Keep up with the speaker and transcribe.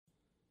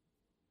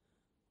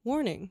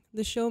Warning,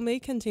 the show may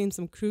contain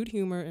some crude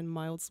humor and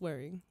mild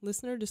swearing.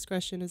 Listener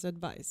discretion is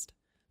advised.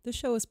 This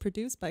show is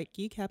produced by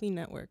Geek Happy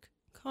Network,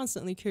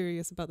 constantly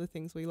curious about the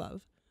things we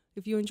love.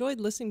 If you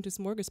enjoyed listening to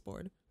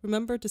Smörgåsbord,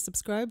 remember to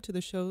subscribe to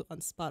the show on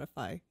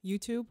Spotify,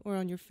 YouTube, or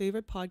on your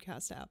favorite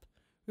podcast app.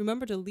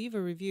 Remember to leave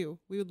a review.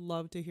 We would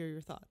love to hear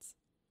your thoughts.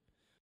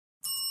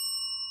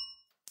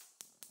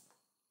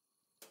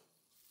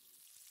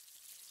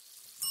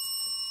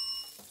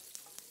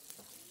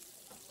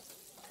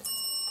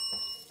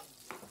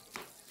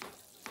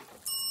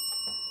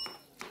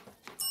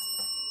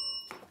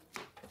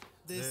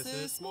 This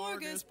is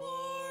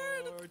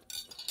Smörgåsbord!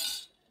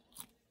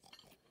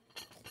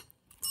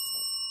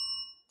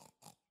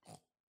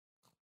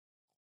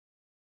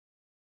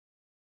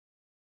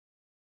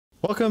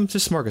 Welcome to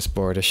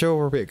Smörgåsbord, a show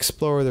where we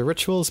explore the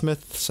rituals,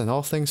 myths, and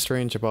all things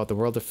strange about the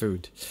world of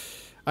food.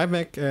 I'm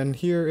Mik, and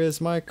here is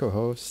my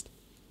co-host,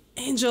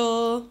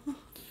 Angel!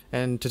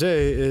 And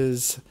today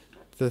is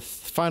the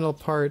final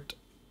part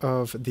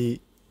of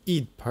the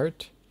Eid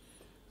part.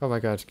 Oh my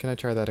god, can I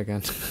try that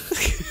again?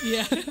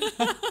 Yeah.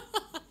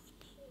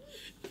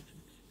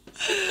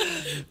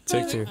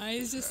 Take two.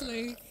 Eyes just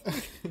like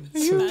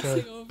So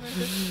passing over.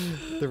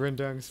 The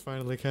rendang's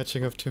finally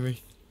catching up to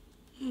me.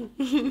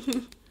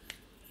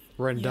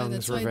 Rendang's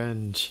that's why-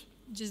 revenge.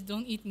 Just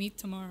don't eat meat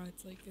tomorrow.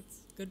 It's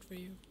good for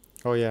you.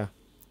 Oh yeah,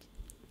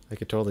 I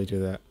could totally do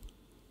that.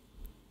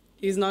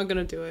 He's not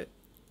gonna do it.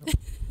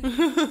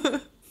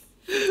 I've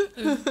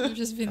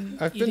just been.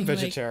 I've been eating,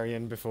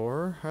 vegetarian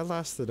before. I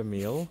lasted a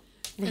meal.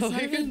 It's not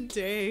Like a even-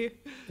 day.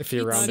 If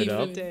you Eat round it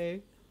up. seafood.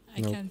 Day.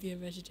 I Nope. can't be a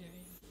vegetarian.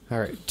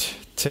 Alright,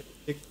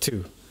 take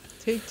two.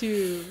 Take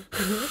two.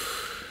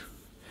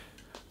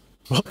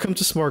 Welcome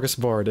to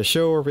Smörgåsbord, a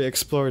show where we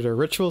explore the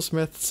rituals,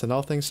 myths, and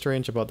all things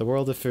strange about the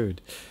world of food.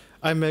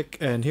 I'm Mik,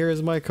 and here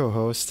is my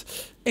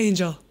co-host.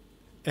 Angel.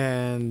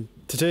 And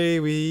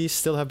today we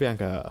still have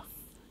Bianca.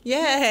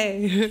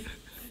 Yay!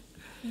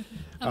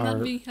 I'm Our-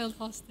 not being held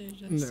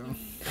hostage. I'm No.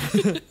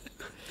 sorry.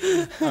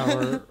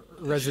 Our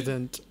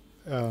resident,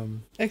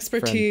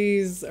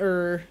 Expertise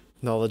or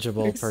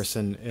knowledgeable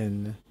person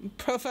in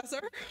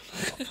professor?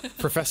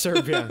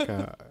 Professor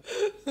Bianca.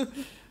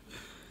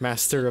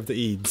 Master of the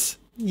Eids.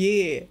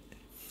 Yeah.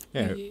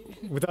 Yeah,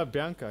 without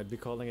Bianca, I'd be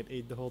calling it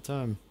Eid the whole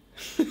time.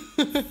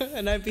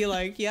 And I'd be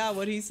like, yeah,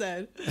 what he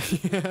said.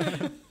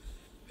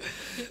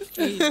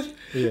 Eid.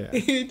 Yeah.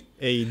 Eid.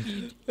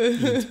 Eid.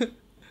 Eid.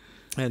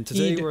 And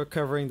today Eid. we're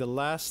covering the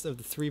last of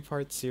the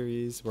three-part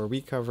series where we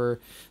cover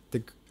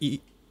the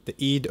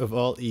Eid of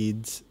all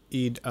Eids,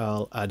 Eid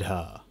Al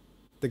Adha,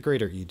 the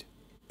greater Eid.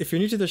 If you're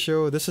new to the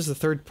show, this is the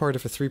third part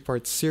of a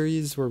three-part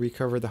series where we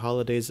cover the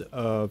holidays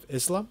of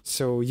Islam.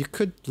 So you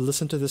could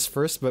listen to this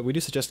first, but we do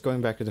suggest going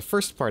back to the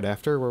first part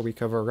after, where we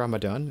cover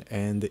Ramadan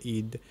and the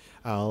Eid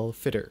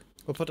Al-Fitr.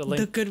 We'll put a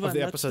link The good one. of the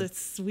That's episode. the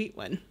sweet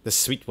one. The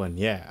sweet one,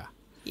 yeah.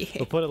 Yeah.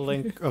 We'll put a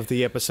link of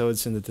the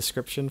episodes in the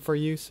description for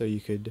you, so you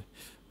could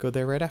go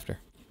there right after.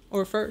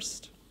 Or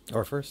first.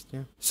 Or first,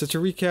 yeah. So to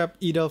recap,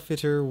 Eid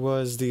al-Fitr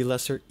was the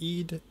lesser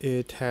Eid.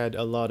 It had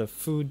a lot of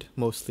food,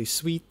 mostly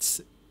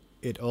sweets.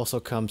 It also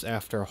comes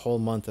after a whole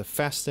month of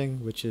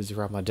fasting, which is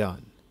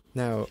Ramadan.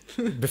 Now,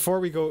 before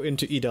we go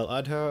into Eid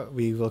al-Adha,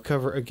 we will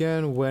cover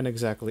again when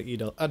exactly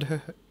Eid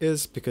al-Adha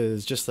is,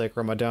 because just like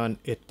Ramadan,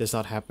 it does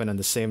not happen on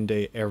the same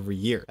day every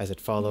year, as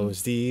it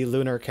follows the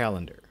lunar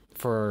calendar.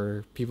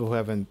 For people who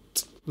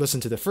haven't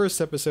listened to the first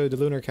episode, the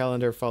lunar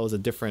calendar follows a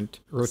different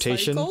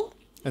rotation.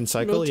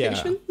 Cycle,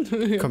 Rotation?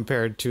 yeah.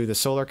 Compared to the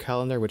solar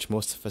calendar, which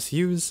most of us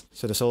use.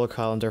 So the solar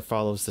calendar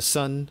follows the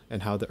sun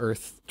and how the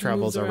earth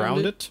travels Moves around around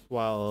it. it,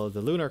 while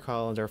the lunar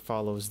calendar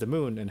follows the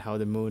moon and how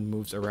the moon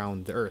moves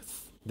around the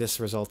earth. This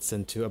results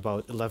into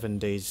about 11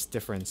 days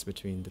difference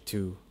between the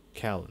two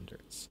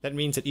calendars. That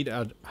means that Eid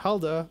Al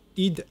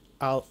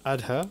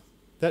Adha,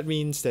 that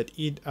means that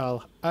Eid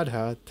Al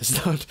Adha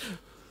does not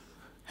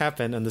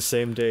happen on the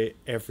same day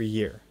every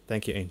year.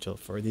 Thank you, Angel,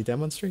 for the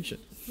demonstration.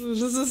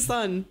 This is the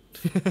sun.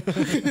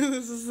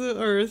 This is the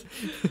earth.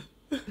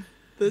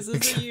 This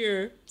is the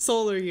year.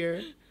 Solar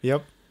year.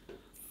 Yep.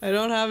 I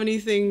don't have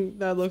anything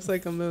that looks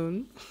like a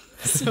moon.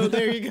 So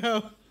there you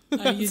go.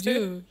 You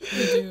do.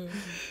 You do.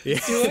 Yeah.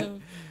 So,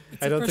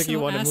 it's I a don't think you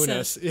personal want a moon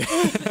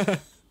asset.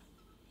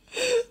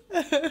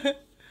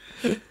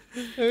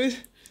 as.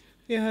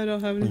 Yeah, I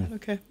don't have any.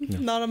 Okay. No.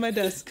 Not on my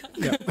desk.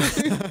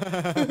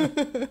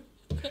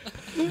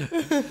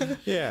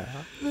 Yeah.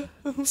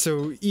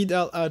 So Eid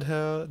al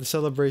Adha, the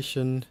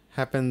celebration,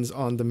 happens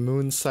on the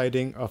moon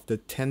sighting of the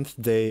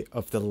 10th day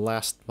of the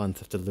last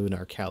month of the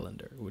lunar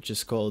calendar, which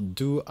is called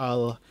Du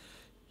al-Hijjah.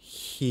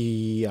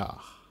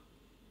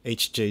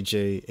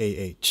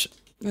 HJJAH.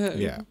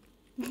 Yeah.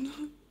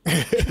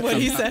 What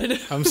he said.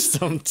 I'm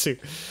stumped too.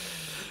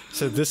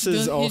 So this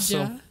is Dhul also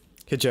Hijjah.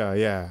 Hijjah,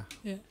 yeah.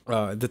 Yeah.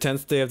 The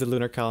 10th day of the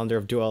lunar calendar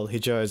of Du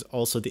al-Hijjah is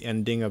also the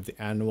ending of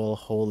the annual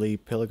holy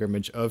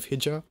pilgrimage of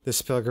Hijjah.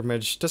 This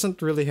pilgrimage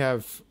isn't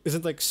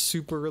like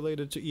super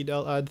related to Eid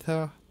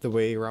al-Adha, the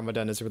way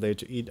Ramadan is related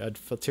to Eid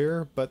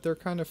al-Fitr, but they're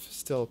kind of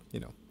still,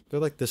 they're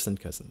like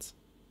distant cousins.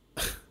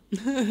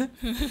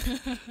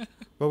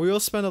 But we will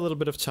spend a little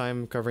bit of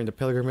time covering the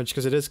pilgrimage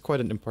because it is quite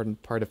an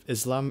important part of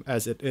Islam,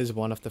 as it is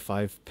one of the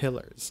 5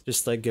 pillars,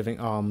 just like giving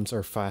alms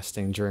or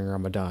fasting during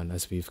Ramadan,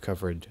 as we've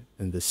covered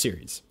in this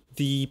series.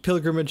 The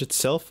pilgrimage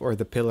itself, or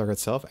the pillar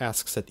itself,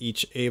 asks that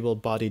each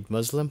able-bodied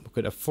Muslim who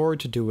could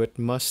afford to do it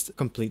must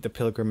complete the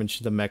pilgrimage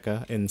to the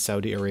Mecca in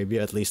Saudi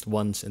Arabia at least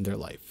once in their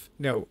life.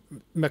 Now,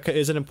 Mecca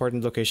is an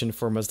important location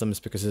for Muslims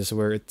because this is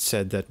where it's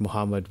said that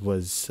Muhammad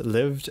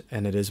lived,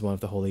 and it is one of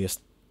the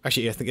holiest.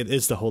 Actually, I think it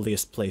is the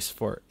holiest place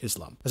for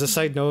Islam. As a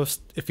side note,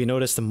 if you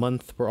notice the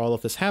month where all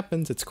of this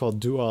happens, it's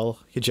called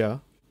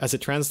al-Hijjah. As it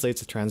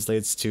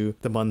translates to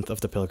the month of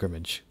the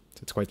pilgrimage.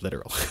 So it's quite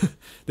literal.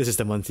 This is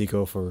the month you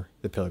go for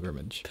the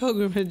pilgrimage.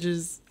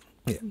 Pilgrimages.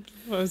 Yeah.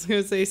 I was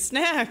going to say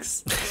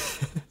snacks.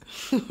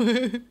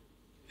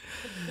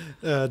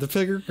 The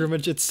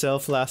pilgrimage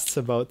itself lasts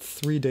about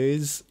 3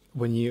 days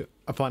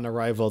upon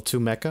arrival to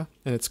Mecca,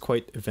 and it's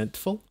quite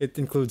eventful. It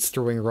includes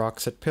throwing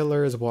rocks at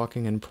pillars,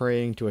 walking and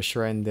praying to a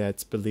shrine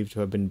that's believed to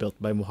have been built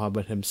by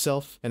Muhammad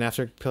himself. And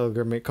after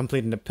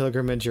completing the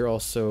pilgrimage, you're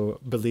also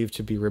believed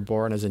to be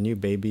reborn as a new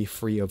baby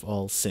free of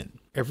all sin.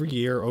 Every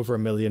year, over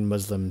 1 million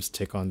Muslims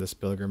take on this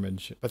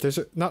pilgrimage. But there's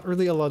not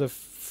really a lot of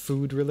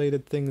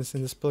food-related things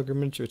in this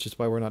pilgrimage, which is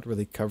why we're not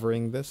really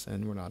covering this,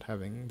 and we're not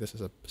having this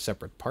as a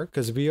separate part,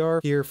 because we are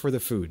here for the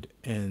food.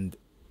 And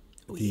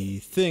the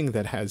thing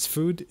that has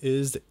food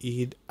is the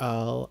Eid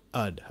Al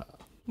Adha.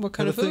 What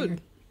kind of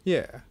food?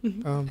 Yeah.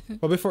 Well,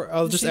 before,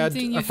 I'll just add,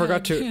 I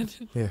forgot to...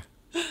 Yeah.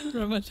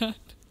 Ramadan.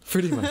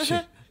 Pretty much,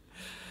 yeah.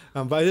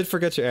 But I did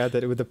forget to add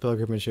that with the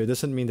pilgrimage here, it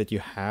doesn't mean that you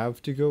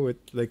have to go.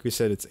 Like we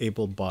said, it's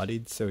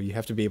able-bodied, so you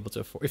have to be able to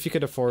afford. If you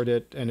could afford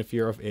it, and if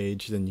you're of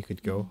age, then you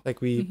could go. I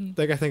think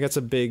that's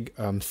a big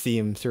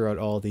theme throughout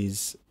all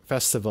these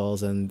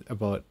festivals and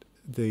about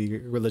the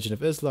religion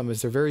of Islam,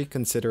 is they're very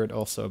considerate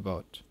also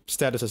about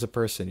status as a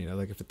person. You know,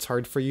 like if it's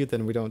hard for you,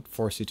 then we don't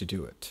force you to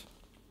do it,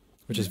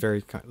 which is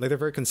very they're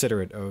very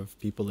considerate of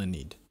people in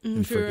need.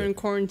 If you're in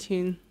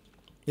quarantine,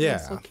 yeah,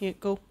 so can't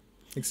go.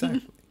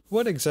 Exactly.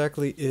 What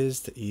exactly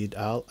is the Eid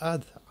Al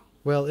Adha?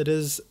 Well, it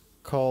is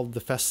called the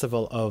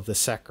Festival of the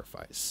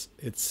Sacrifice.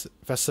 It's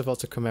a festival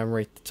to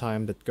commemorate the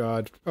time that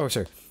God... Oh,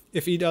 sorry.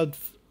 If Eid Al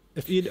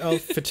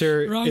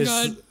Fitr Wrong is...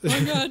 God.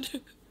 Wrong God.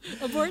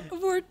 Abort.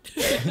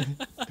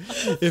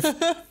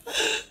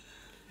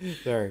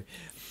 Sorry.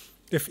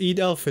 If Eid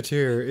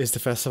al-Fitr is the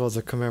festival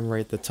to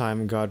commemorate the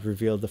time God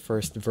revealed the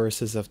first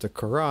verses of the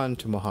Quran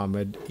to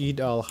Muhammad, Eid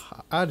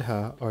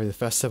al-Adha, or the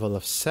Festival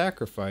of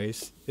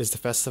Sacrifice, is the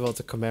festival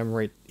to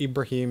commemorate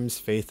Ibrahim's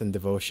faith and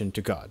devotion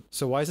to God.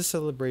 So why is the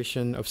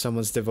celebration of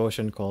someone's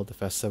devotion called the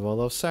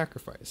Festival of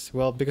Sacrifice?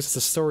 Well, because as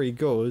the story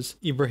goes,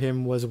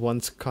 Ibrahim was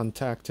once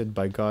contacted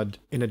by God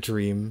in a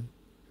dream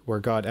where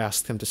God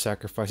asked him to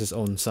sacrifice his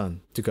own son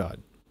to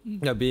God.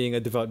 Now, being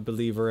a devout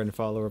believer and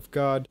follower of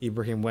God,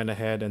 Ibrahim went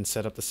ahead and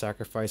set up the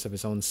sacrifice of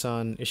his own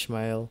son,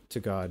 Ishmael, to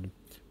God.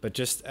 But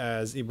just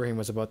as Ibrahim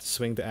was about to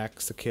swing the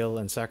axe to kill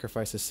and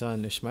sacrifice his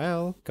son,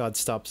 Ishmael, God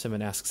stops him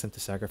and asks him to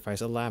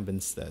sacrifice a lamb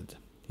instead.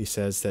 He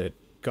says that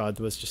God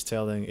was just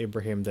telling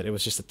Ibrahim that it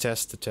was just a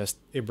test to test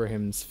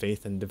Ibrahim's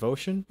faith and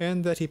devotion,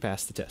 and that he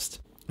passed the test.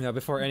 Now,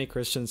 before any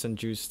Christians and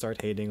Jews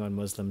start hating on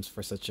Muslims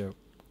for such a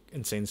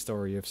insane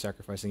story of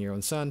sacrificing your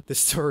own son, this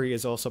story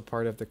is also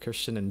part of the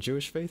Christian and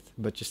Jewish faith,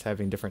 but just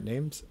having different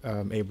names,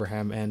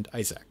 Abraham and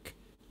Isaac.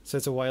 So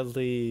it's a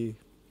wildly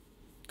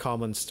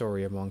common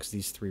story amongst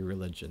these 3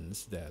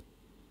 religions that,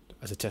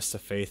 as a test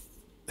of faith,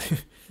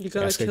 you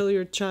gotta kill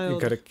your child. You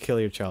gotta kill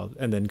your child,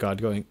 and then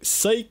God going,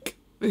 psych!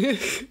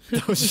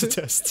 That was just a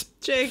test.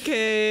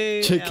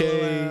 JK.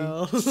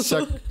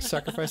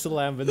 Sacrifice the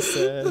lamb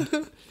instead.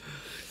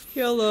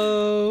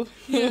 Hello.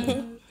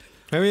 Yeah.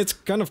 I mean, it's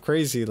kind of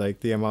crazy,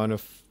 like, the amount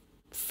of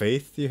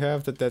faith you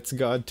have that's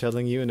God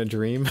telling you in a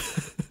dream.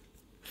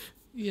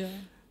 Yeah.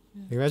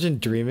 Imagine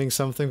dreaming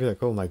something, be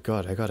like, oh my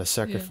God, I gotta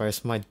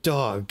sacrifice my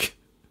dog.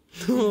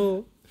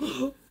 Oh.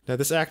 Now,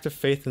 this act of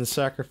faith and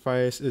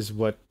sacrifice is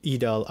what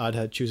Eid Al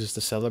Adha chooses to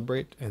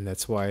celebrate, and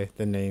that's why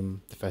the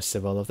name, the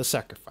Festival of the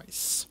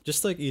Sacrifice.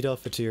 Just like Eid Al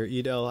Fitr,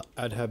 Eid Al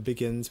Adha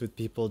begins with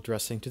people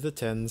dressing to the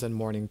tens and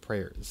morning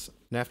prayers.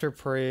 And after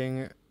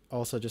praying,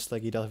 also, just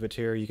like Eid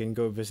al-Fitr, you can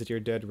go visit your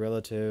dead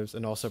relatives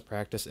and also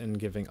practice in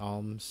giving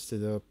alms to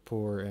the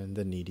poor and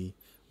the needy,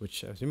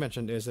 which, as you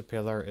mentioned, is a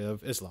pillar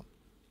of Islam.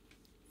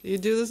 You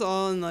do this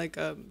all in like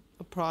a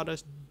Prada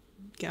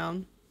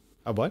gown.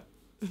 A what?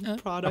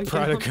 Prada a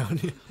Prada gown.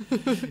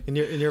 in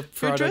your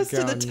Prada You're dressed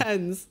gown. to the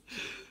tens.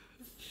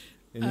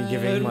 And you're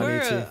giving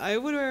money to... I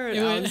would wear an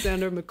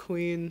Alexander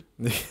McQueen.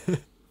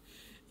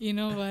 You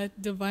know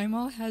what? Dubai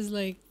Mall has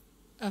like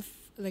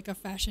a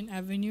fashion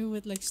avenue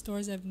with like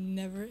stores I've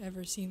never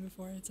ever seen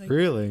before. It's like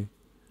really,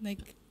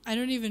 like I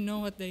don't even know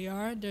what they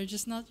are. They're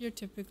just not your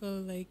typical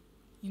like,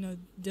 you know,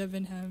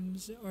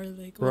 Debenhams or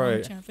like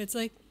right. Champ. It's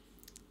like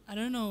I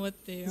don't know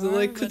what they Is are. Is it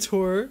like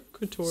couture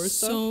stuff?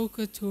 So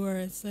couture.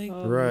 It's like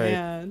right.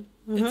 Man.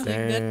 It's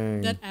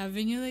like that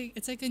avenue. Like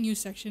it's like a new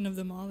section of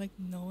the mall. Like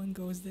no one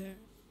goes there.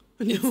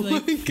 It's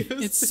like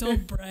it's so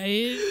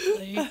bright,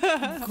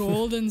 like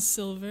gold and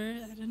silver.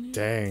 I don't know.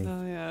 Dang.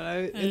 Oh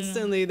yeah,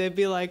 instantly they'd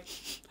be like,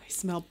 I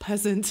smell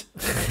peasant.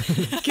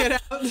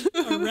 Get out.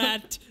 A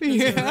rat.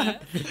 There's a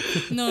rat.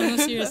 No,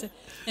 seriously.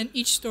 And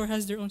each store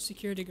has their own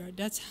security guard.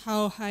 That's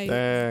how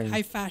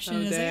high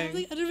fashion is.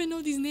 Like, I don't even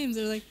know these names.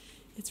 They're like,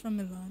 it's from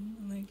Milan.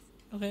 I'm like,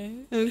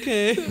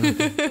 okay.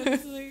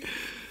 Like,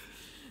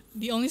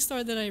 the only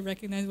store that I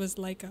recognized was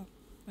Leica,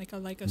 like a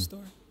Leica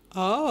store.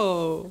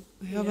 Oh,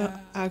 they have an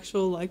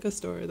actual Leica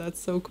store. That's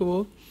so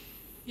cool.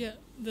 Yeah,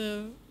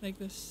 the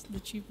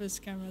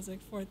cheapest camera is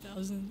like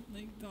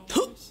 $4,000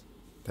 dollars.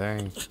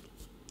 Dang.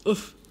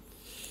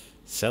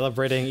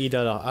 Celebrating Eid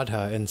Al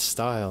Adha in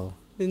style.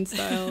 In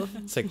style.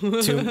 It's like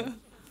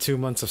 2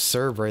 months of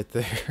Serb right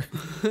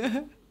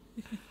there.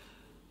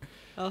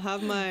 I'll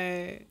have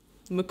my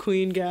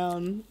McQueen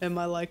gown and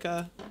my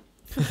Leica.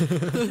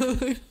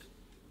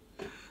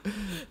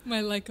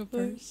 My Leica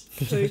purse.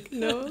 Like,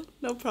 no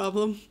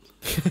problem.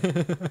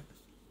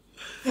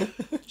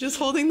 Just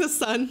holding the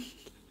sun.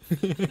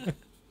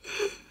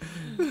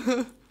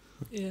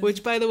 Yeah.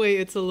 Which, by the way,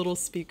 it's a little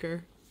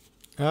speaker.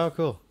 Oh,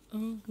 cool.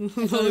 Oh, I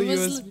thought it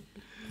was.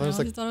 I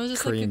thought it was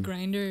just like a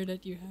grinder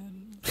that you had.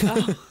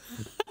 Oh.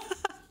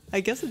 I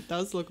guess it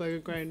does look like a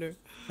grinder.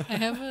 I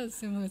have a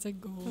similar. It's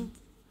like gold.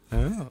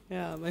 Oh.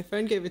 Yeah, my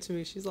friend gave it to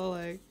me. She's all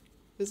like,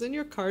 "Isn't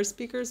your car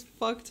speakers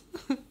fucked?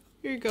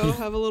 Here you go.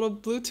 Have a little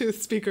Bluetooth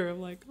speaker."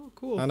 I'm like, "Oh,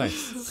 cool." Oh,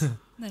 nice.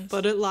 Nice.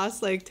 But it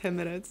lasts like 10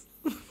 minutes.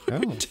 Oh.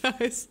 It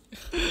dies.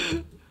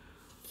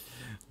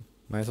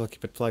 Might as well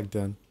keep it plugged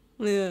in.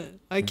 Yeah,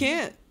 I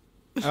can't.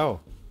 Oh.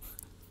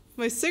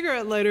 My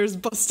cigarette lighter is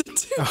busted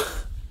too.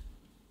 Oh.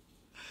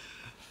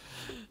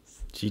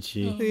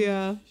 GG. Oh.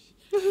 Yeah.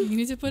 You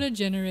need to put a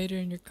generator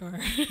in your car.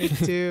 I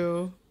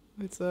do.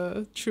 It's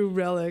a true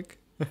relic.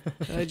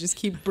 I just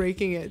keep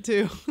breaking it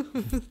too.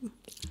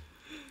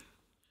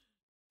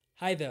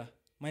 Hi there,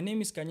 my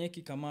name is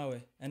Kanyeki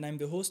Kamawe, and I'm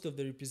the host of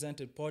the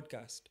Represented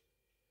Podcast.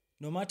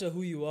 No matter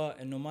who you are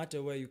and no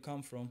matter where you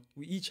come from,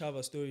 we each have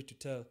a story to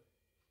tell.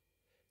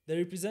 The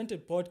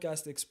Represented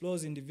Podcast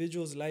explores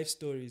individuals' life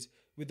stories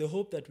with the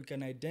hope that we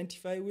can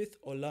identify with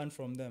or learn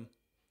from them.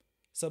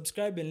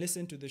 Subscribe and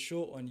listen to the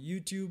show on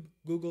YouTube,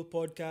 Google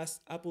Podcasts,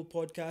 Apple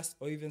Podcasts,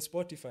 or even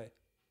Spotify.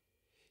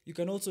 You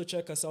can also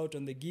check us out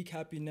on the Geek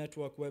Happy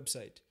Network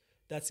website.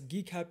 That's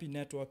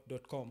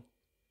geekhappynetwork.com.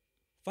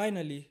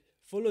 Finally,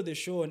 follow the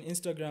show on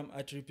Instagram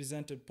at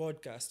Represented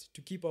Podcast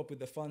to keep up with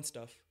the fun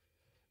stuff.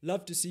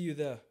 Love to see you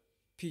there.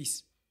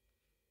 Peace.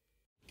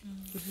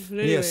 But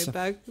anyway, Yes.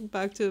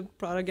 back to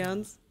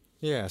Pradagans.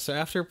 Yeah, so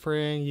after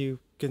praying, you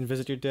can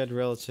visit your dead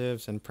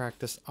relatives and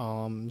practice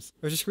alms.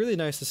 It was just really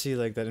nice to see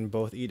like that in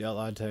both Eid Al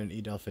Adha and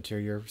Eid Al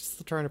Fitr, you're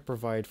still trying to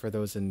provide for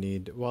those in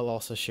need while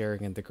also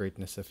sharing in the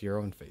greatness of your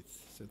own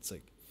faith. So it's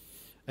like,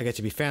 I get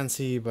to be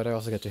fancy, but I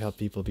also get to help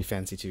people be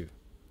fancy too.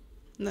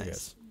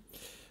 Nice.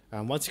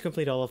 Once you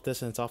complete all of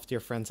this, and it's off to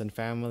your friends and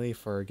family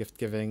for gift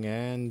giving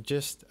and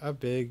just a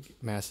big,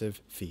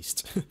 massive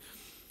feast.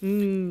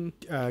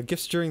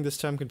 Gifts during this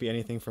time can be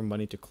anything from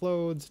money to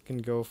clothes. It can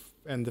go,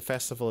 and the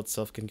festival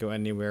itself can go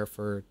anywhere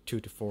for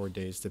 2 to 4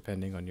 days,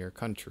 depending on your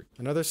country.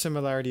 Another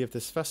similarity of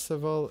this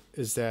festival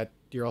is that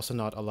you're also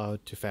not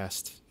allowed to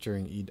fast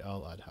during Eid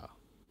Al Adha.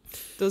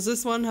 Does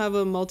this one have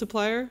a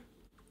multiplier?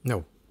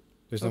 No,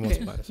 there's no Okay,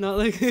 multipliers. not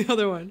like the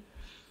other one.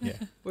 Yeah,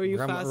 Where you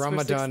fast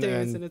Ramadan for 6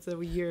 days and and it's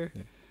a year.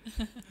 Yeah.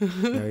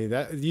 No,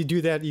 that you do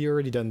that, you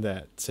already done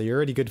that, so you're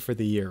already good for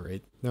the year,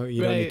 right? No,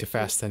 you don't need to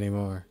fast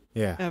anymore.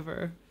 Yeah.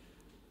 Ever.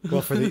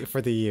 Well,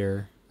 for the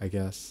year, I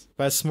guess.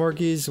 But as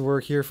Smorgies,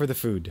 we're here for the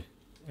food.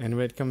 And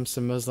when it comes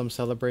to Muslim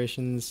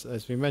celebrations,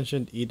 as we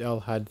mentioned, Eid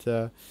Al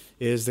Adha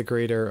is the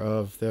greater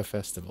of the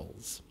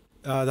festivals.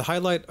 The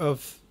highlight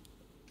of,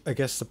 I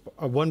guess,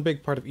 one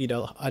big part of Eid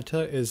Al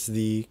Adha is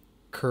the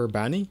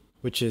Qurbani,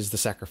 which is the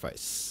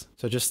sacrifice.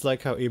 So just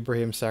like how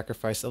Ibrahim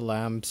sacrificed a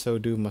lamb, so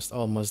must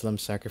all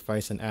Muslims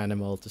sacrifice an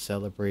animal to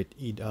celebrate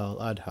Eid Al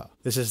Adha.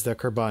 This is the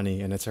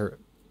Qurbani, and it's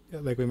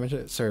like we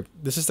mentioned,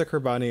 this is the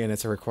Qurbani, and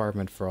it's a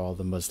requirement for all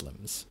the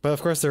Muslims. But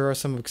of course, there are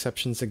some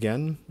exceptions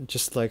again,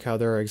 just like how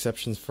there are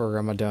exceptions for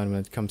Ramadan when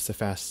it comes to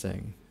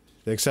fasting.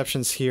 The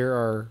exceptions here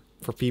are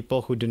for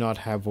people who do not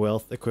have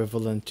wealth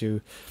equivalent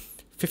to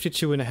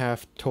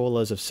 52.5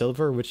 tolas of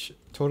silver, which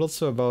totals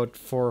to about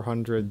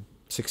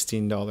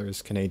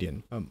 $416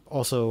 Canadian.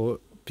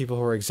 Also, people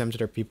who are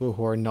exempted are people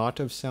who are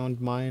not of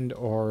sound mind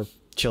or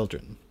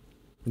children.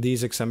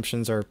 These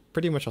exemptions are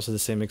pretty much also the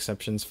same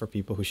exceptions for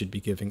people who should be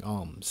giving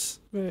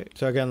alms. Right.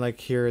 So again, like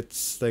here,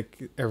 it's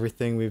like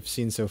everything we've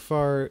seen so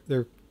far,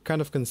 they're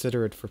kind of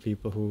considerate for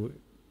people who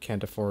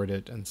can't afford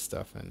it and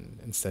stuff, and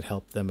instead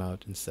help them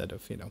out instead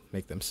of,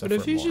 make them suffer more.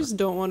 But if you just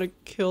don't want to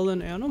kill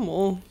an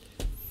animal...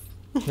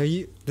 Now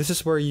this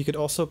is where you could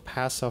also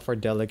pass off or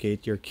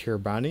delegate your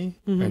Qurbani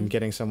and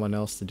getting someone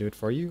else to do it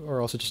for you,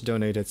 or also just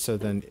donate it so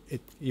then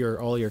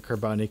all your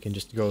Qurbani can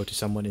just go to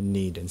someone in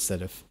need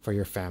instead of for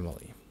your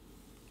family.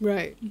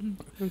 Right.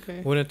 Mm-hmm.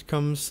 Okay. When it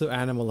comes to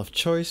animal of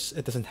choice,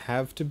 it doesn't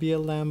have to be a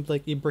lamb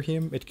like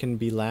Ibrahim. It can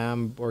be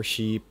lamb or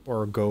sheep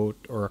or a goat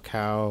or a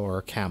cow or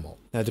a camel.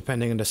 Now,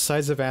 depending on the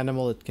size of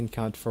animal, it can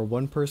count for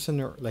one person,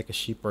 or like a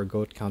sheep or a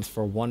goat counts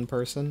for one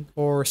person,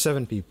 or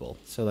 7 people.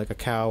 So like a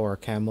cow or a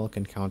camel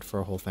can count for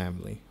a whole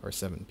family, or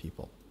 7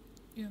 people.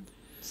 Yeah.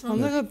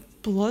 Sounds like a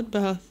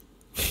bloodbath.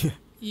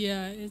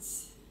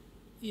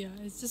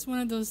 It's just one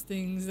of those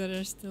things that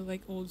are still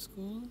like old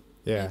school.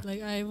 Yeah. But,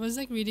 like I was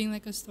like reading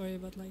like a story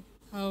about like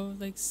how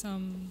like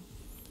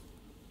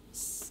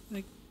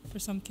for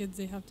some kids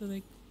they have to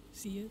like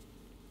see it.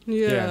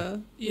 Yeah.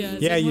 Yeah.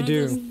 It's Yeah, like you one of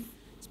do. those,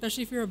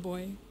 especially if you're a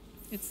boy,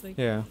 it's like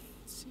Yeah.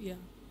 yeah.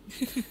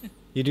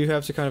 You do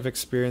have to kind of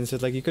experience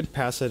it. Like, you could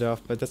pass it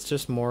off, but that's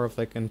just more of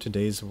like in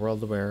today's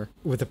world where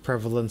with the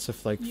prevalence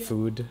of like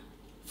food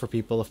for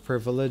people of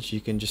privilege,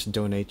 you can just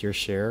donate your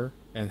share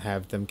and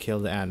have them kill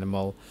the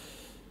animal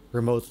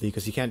remotely,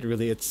 because you can't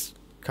really, it's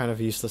kind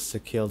of useless to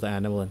kill the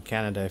animal in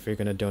Canada if you're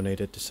going to donate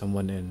it to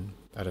someone in,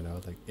 I don't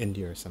know, like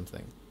India or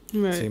something.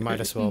 Right. So you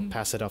might as well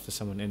pass it off to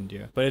someone in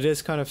India. But it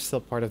is kind of still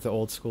part of the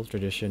old school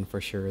tradition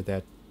for sure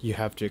that you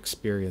have to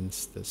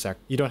experience the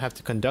you don't have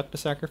to conduct the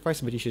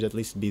sacrifice, but you should at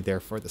least be there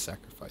for the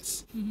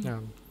sacrifice.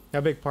 Mm-hmm.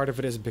 A big part of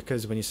it is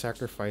because when you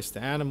sacrifice the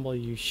animal,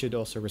 you should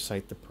also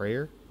recite the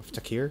prayer of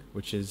Takir,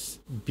 which is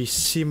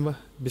Bismillahi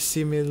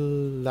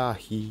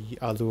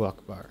Allahu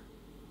Akbar,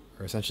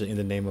 or essentially in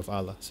the name of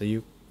Allah. So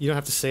you don't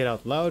have to say it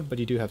out loud, but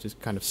you do have to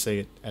kind of say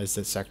it as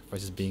the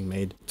sacrifice is being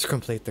made to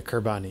complete the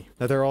Qurbani.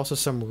 Now, there are also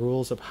some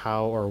rules of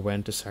how or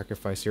when to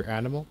sacrifice your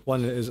animal.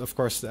 One is, of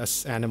course,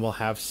 this animal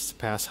has to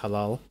pass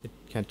halal. It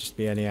can't just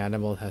be any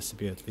animal. It has to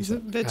be at least an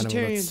animal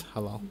that's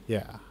halal.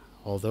 Yeah,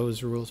 all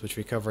those rules which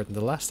we covered in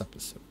the last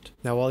episode.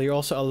 Now, while you're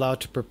also allowed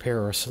to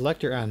prepare or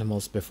select your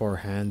animals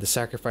beforehand, the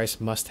sacrifice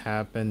must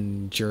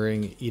happen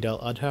during Eid Al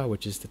Adha,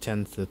 which is the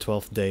 10th to the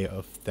 12th day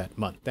of that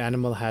month. The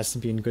animal has to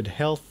be in good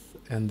health,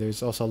 and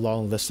there's also a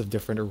long list of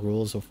different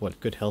rules of what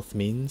good health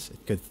means.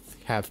 It could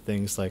have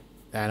things like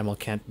the animal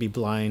can't be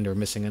blind or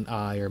missing an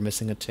eye or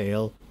missing a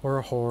tail or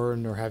a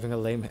horn or having a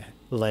lame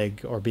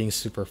leg or being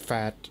super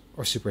fat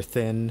or super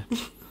thin.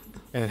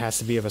 And it has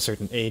to be of a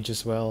certain age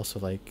as well. So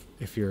like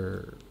if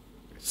you're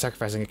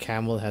sacrificing a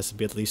camel, it has to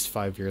be at least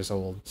 5 years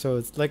old. So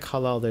it's like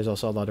halal, there's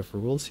also a lot of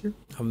rules here.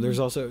 There's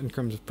also in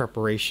terms of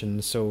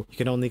preparation, so you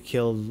can only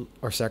kill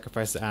or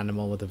sacrifice the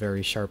animal with a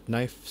very sharp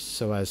knife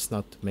so as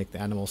not to make the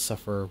animal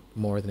suffer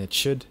more than it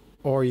should.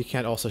 Or you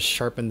can't also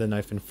sharpen the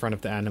knife in front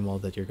of the animal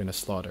that you're going to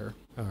slaughter.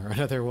 Or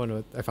another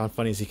one I found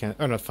funny is you can't,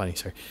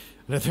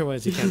 another one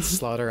is you can't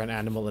slaughter an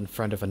animal in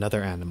front of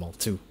another animal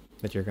too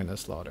that you're going to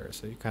slaughter.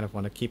 So you kind of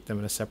want to keep them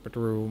in a separate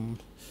room,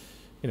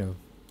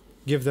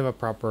 give them a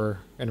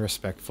proper and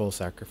respectful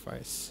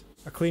sacrifice.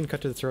 A clean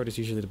cut to the throat is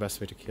usually the best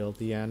way to kill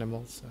the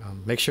animals.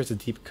 Make sure it's a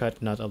deep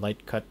cut, not a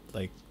light cut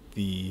like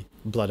the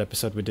blood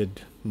episode we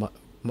did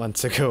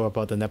months ago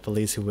about the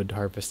Nepalese who would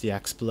harvest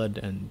yak's blood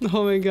and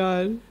oh my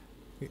god,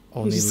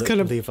 only just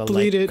kind of leave a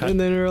bleed light it, cut. and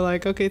then we're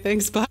like, okay,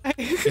 thanks, bye.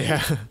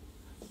 Yeah.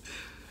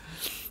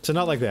 So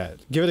not like that.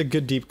 Give it a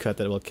good deep cut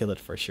that will kill it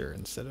for sure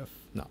instead of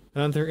not.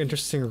 Another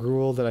interesting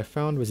rule that I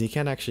found was you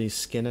can't actually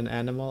skin an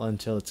animal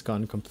until it's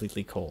gone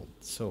completely cold.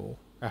 So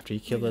after you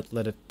kill it,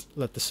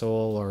 let the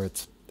soul or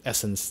its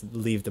essence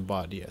leave the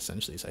body,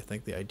 essentially, is I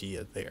think the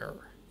idea there.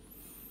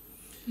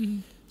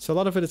 Mm-hmm. So a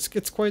lot of it,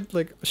 it's quite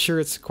like,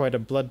 sure, it's quite a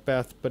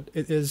bloodbath, but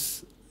it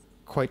is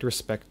quite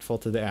respectful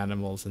to the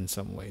animals in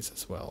some ways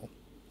as well.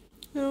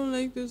 I don't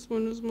like this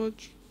one as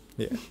much.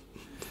 Yeah.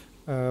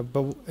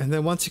 And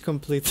then once you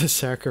complete the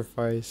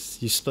sacrifice,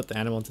 you split the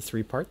animal into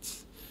 3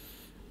 parts.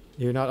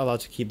 You're not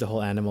allowed to keep the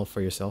whole animal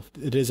for yourself.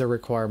 It is a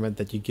requirement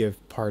that you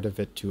give part of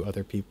it to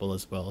other people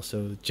as well.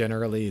 So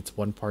generally, it's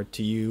 1 part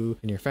to you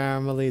and your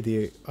family,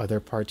 the other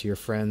part to your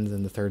friends,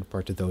 and the 3rd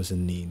part to those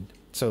in need.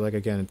 So, like,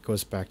 again, it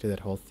goes back to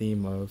that whole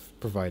theme of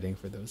providing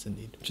for those in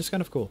need, which is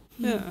kind of cool.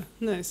 Yeah,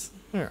 nice.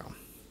 Yeah.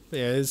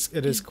 Yeah,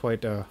 it is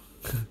quite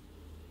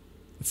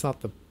it's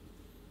not the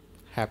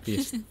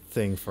happiest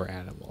thing for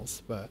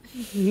animals, but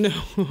no.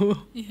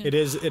 Yeah. it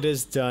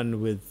is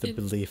done with the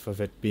belief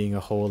of it being a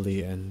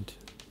holy and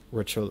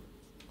ritual.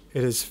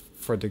 It is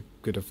for the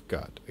good of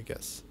God, I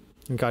guess.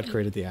 And God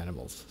created the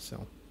animals,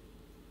 so.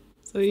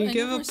 So you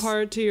give a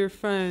part to your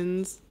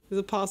friends. Is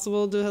it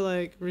possible to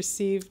like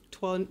receive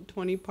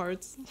 20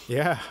 parts?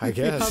 Yeah, I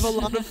guess. You have a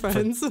lot of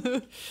friends.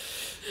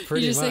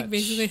 Pretty you just much. like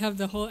basically have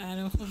the whole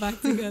animal back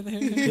together.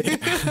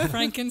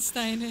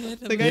 Frankenstein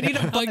it. Like, I need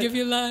a butt. I'll give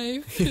you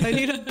life. I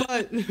need a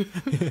butt.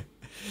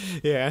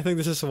 Yeah, I think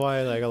this is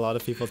why like a lot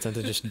of people tend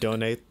to just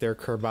donate their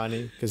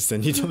Qurbani, because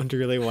then you don't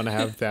really want to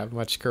have that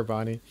much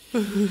Qurbani.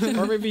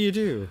 Or maybe you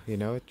do,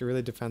 it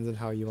really depends on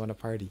how you want to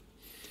party.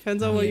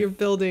 Depends on what you're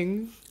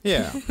building.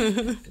 Yeah.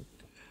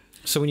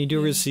 So when you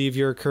do receive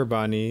your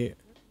Qurbani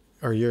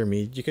or your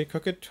meat, you can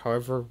cook it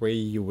however way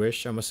you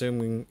wish. I'm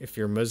assuming if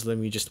you're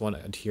Muslim, you just want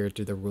to adhere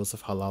to the rules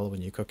of halal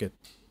when you cook it.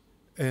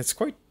 And it's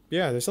quite,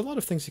 there's a lot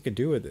of things you could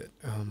do with it.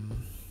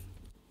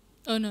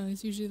 Oh no,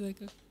 it's usually like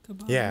a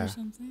kebab or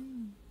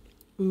something.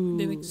 Ooh,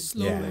 they like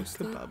slow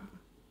roast it. kebab.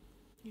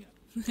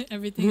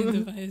 Everything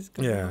in Dubai is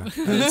good. Yeah,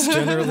 and it's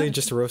generally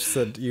just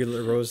roasted. You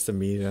roast the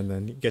meat and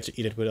then you get to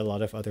eat it with a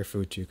lot of other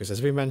food too. Because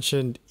as we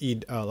mentioned,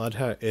 Eid Al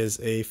Adha is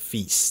a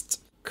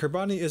feast.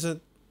 Qurbani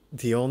isn't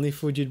the only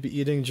food you'd be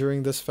eating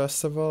during this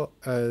festival.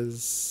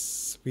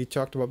 As we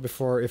talked about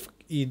before, if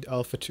Eid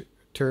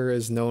al-Fitr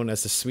is known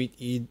as the sweet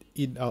Eid,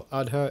 Eid Al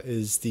Adha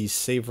is the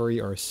savory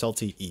or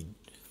salty Eid.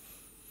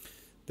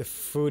 The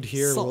food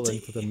here will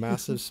include a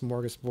massive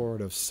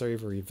smorgasbord of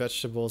savory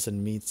vegetables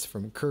and meats,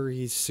 from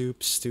curries,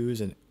 soups,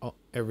 stews, and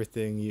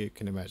everything you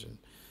can imagine.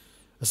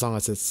 As long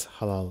as it's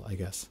halal, I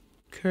guess.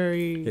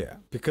 Curry. Yeah,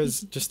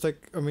 because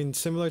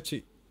similar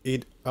to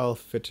Eid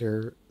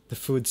al-Fitr, the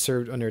food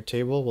served on your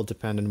table will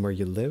depend on where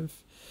you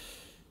live.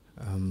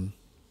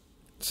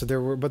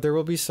 There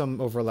will be some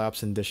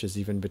overlaps in dishes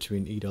even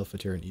between Eid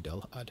al-Fitr and Eid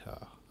al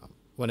Adha.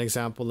 One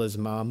example is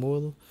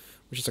ma'amul,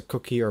 which is a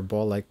cookie or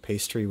ball-like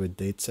pastry with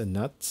dates and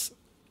nuts.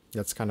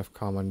 That's kind of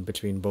common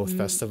between both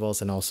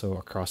festivals and also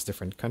across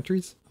different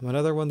countries.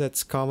 Another one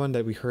that's common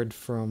that we heard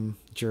from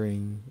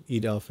during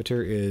Eid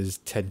al-Fitr is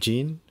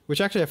tajin,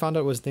 which actually I found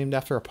out was named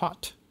after a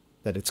pot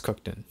that it's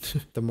cooked in.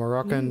 The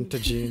Moroccan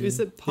tajin. Is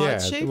it pot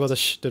shaped? Well,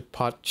 the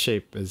pot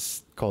shape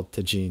is called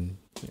tajin.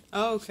 Yeah.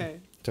 Oh,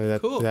 okay. So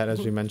that, Cool. that, as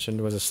we mentioned,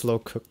 was a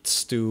slow-cooked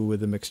stew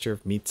with a mixture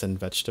of meats and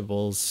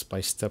vegetables,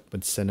 spiced up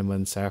with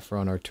cinnamon,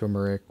 saffron, or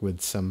turmeric, with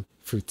some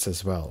fruits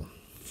as well.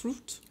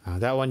 Fruit?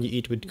 That one you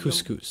eat with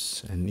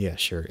couscous. And yeah,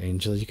 sure,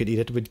 Angel, you could eat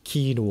it with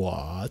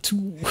quinoa,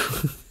 too.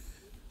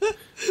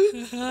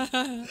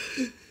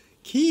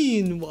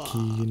 Quinoa.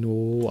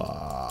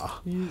 Quinoa.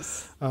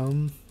 Yes.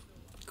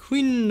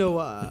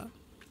 Quinoa.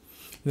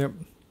 Yep.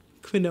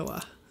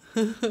 Quinoa.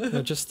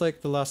 Now, just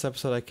like the last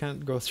episode, I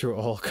can't go through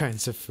all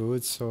kinds of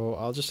foods, so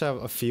I'll just have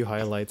a few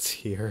highlights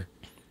here.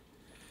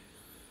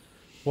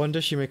 One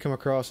dish you may come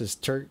across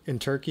in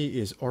Turkey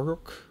is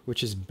oruk,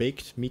 which is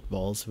baked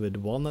meatballs with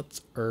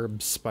walnuts,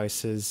 herbs,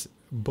 spices,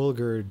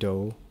 bulgur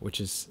dough, which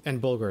is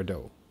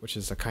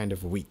a kind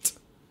of wheat.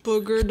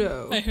 Bulgur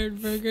dough. I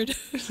heard burger dough.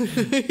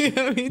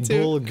 Yeah, me too.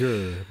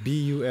 Bulgur,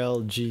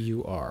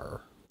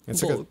 Bulgur.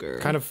 It's like a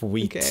kind of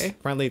wheat. Okay.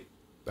 Apparently,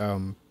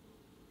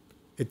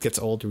 it gets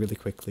old really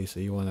quickly, so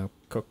you want to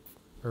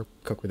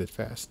cook with it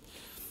fast.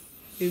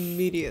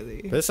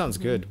 Immediately. But this sounds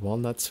good.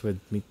 Walnuts with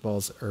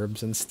meatballs,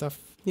 herbs, and stuff.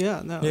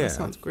 Yeah, no, that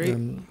sounds great.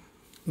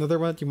 Another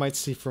one you might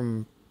see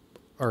from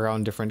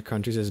around different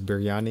countries is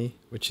biryani,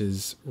 which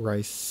is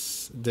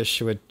rice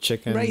dish with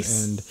chicken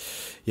and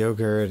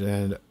yogurt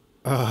and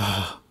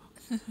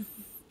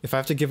if I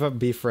have to give up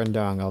beef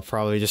rendang, I'll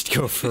probably just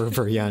go for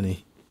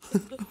biryani.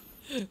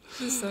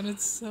 This sounded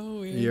so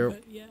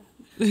weird, Yep.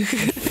 but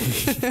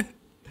yeah.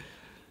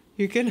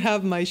 You can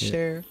have my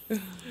share.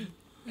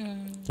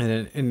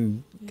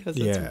 And because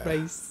it's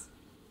rice.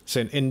 So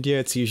in India,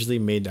 it's usually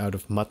made out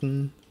of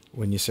mutton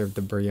when you serve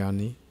the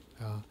biryani.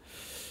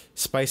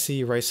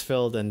 Spicy,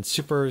 rice-filled, and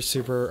super,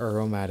 super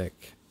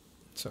aromatic.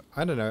 So,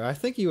 I don't know. I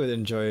think you would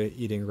enjoy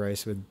eating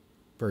rice with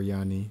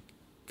biryani.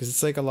 Because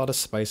it's like a lot of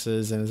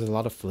spices and there's a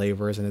lot of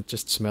flavors and it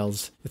just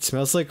smells... It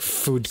smells like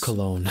food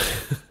cologne.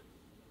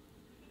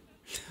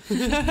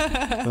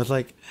 But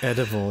like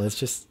edible. It's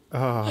just...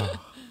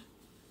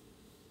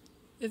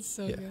 It's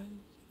so good.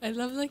 I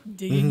love like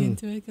digging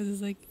into it because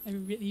it's like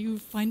you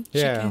find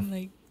chicken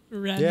like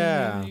randomly.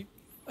 Yeah.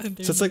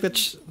 Like, so it's like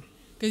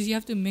because you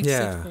have to mix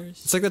it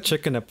first. It's like the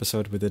chicken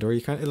episode with it, or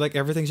you kind of like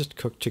everything's just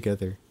cooked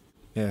together.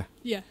 Yeah.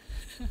 Yeah.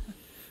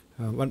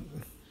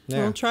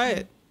 I'll try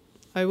it.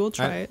 I will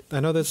try it. I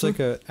know there's like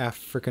a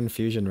African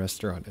fusion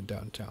restaurant in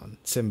downtown,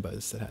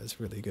 Simba's, that has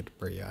really good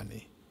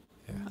biryani.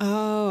 Yeah.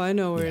 Oh, I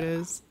know where it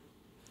is.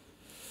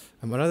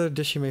 Another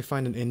dish you may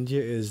find in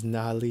India is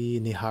nali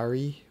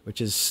nihari,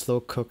 which is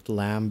slow-cooked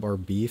lamb or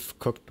beef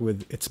cooked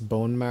with its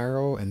bone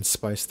marrow and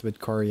spiced with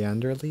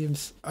coriander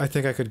leaves. I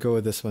think I could go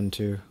with this one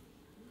too.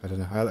 I don't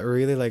know. I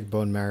really like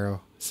bone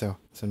marrow, so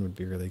this one would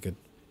be really good.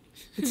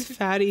 It's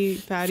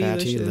fatty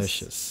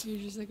delicious. You're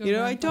just like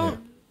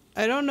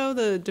I don't know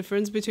the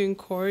difference between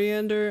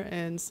coriander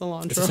and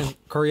cilantro.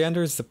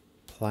 Coriander is the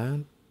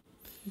plant.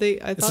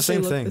 I thought they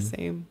looked the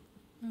same.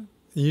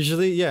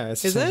 Usually, yeah,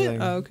 it's the same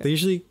thing. Oh, okay. They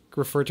usually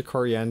refer to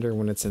coriander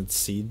when it's in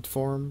seed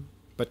form,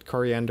 but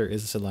coriander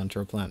is a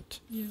cilantro plant.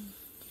 Yeah.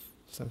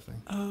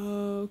 Something.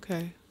 Oh,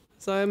 okay.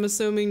 So I'm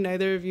assuming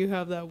neither of you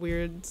have that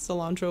weird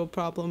cilantro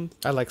problem.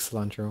 I like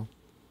cilantro.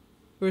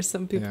 Where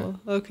some people,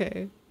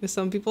 okay.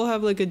 Some people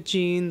have like a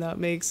gene that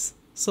makes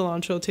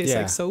cilantro taste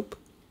like soap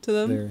to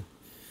them.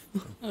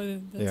 Oh,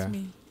 that's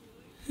me.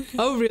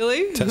 Oh,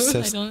 really? Test.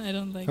 I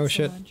don't like cilantro.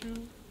 Shit.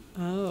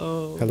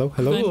 Oh. Hello.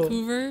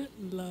 Vancouver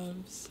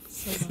loves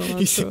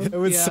cilantro.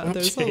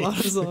 There's a lot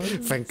of cilantro.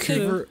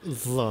 Vancouver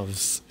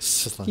loves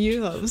cilantro. He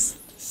loves.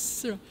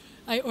 So,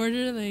 I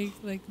ordered maybe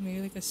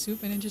like a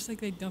soup and then just like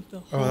they dumped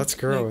the whole that's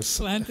gross.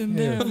 plant in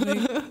there.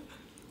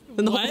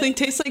 And the whole thing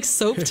tastes like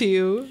soap to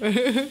you.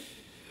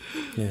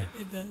 Yeah.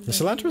 It does. The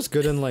cilantro is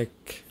good in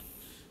like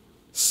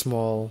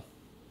small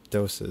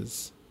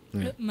doses.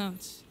 Yeah.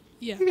 Amounts.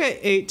 Yeah. I think I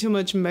ate too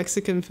much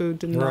Mexican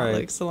food to not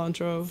like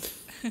cilantro.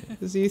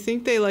 Do you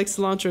think they like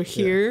cilantro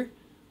here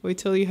Wait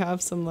till you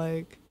have some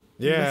like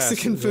Yeah,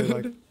 Mexican so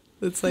food. like-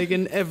 It's like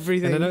in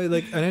everything. And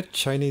I know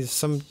Chinese,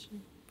 some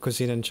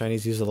cuisine in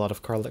Chinese use a lot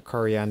of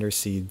coriander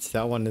seeds.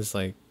 That one is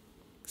like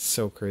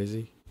so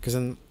crazy because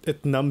then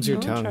it numbs your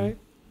tongue Try.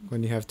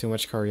 when you have too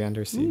much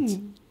coriander seeds.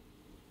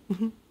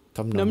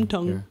 Num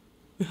tongue. Yeah.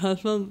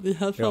 It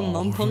has some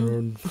num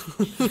tongue.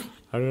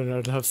 I don't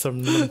know. I'll have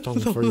some num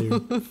tongue for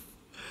you.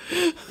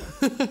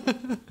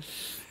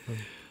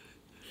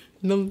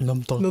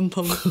 Num tongue. Num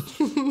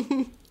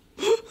tongue.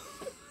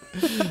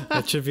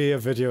 That should be a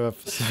video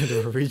episode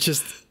where we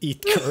just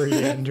eat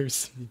coriander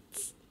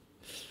seeds.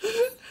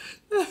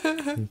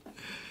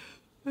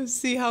 Let's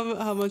see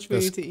how much we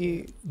need to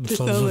eat to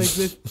Sounds- sound like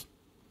this.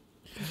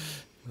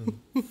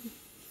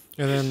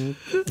 And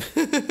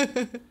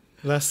then,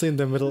 lastly, in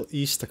the Middle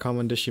East, a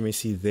common dish you may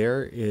see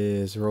there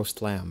is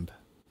roast lamb.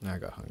 I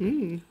got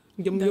hungry.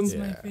 Yum That's yum.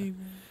 my Yeah.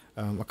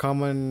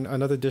 favorite.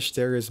 Another dish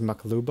there is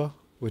makluba,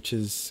 which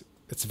is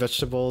it's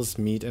vegetables,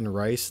 meat, and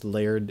rice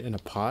layered in a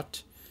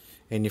pot,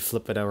 and you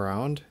flip it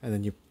around, and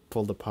then you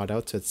pull the pot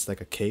out, so it's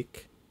like a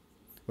cake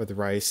with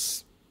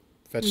rice,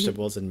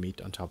 vegetables, and meat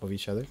on top of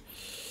each other.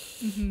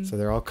 Mm-hmm. So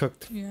they're all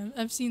cooked. Yeah,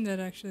 I've seen that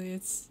actually.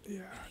 It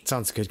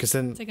Sounds good because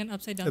then it's like an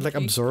upside down. it like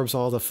cake. absorbs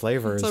all the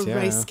flavors. It's a yeah.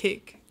 rice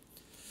cake,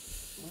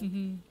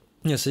 Mm-hmm.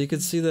 Yeah, so you can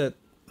see that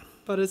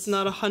but it's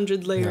not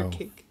 100-layer No.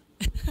 cake.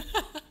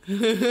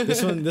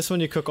 this one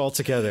you cook all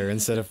together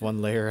instead of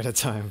one layer at a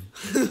time.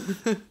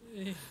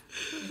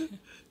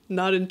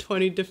 Not in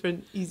 20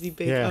 different easy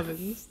bake Yeah.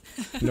 ovens.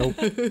 Nope.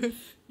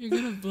 You're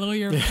gonna blow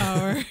your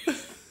power.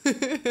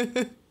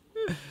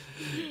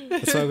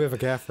 That's why we have a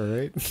gaffer,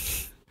 right?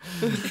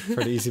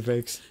 For the easy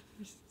bakes.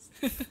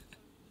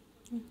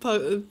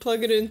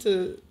 Plug it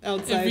into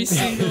outside.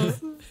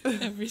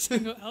 Every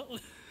single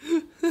outlet.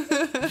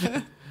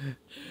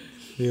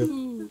 Yep.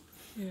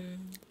 Yeah.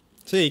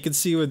 So yeah, you can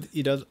see with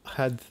Eid Al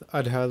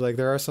Adha, like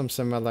there are some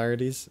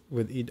similarities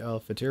with Eid Al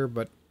Fitr,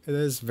 but it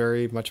is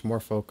very much more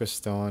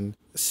focused on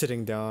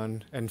sitting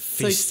down and like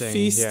feasting.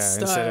 feast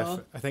Instead style.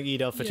 of I think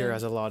Eid Al Fitr Yeah.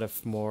 has a lot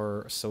of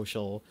more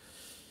social.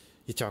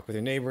 You talk with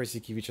your neighbors, you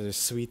give each other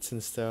sweets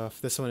and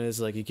stuff. This one is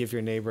like you give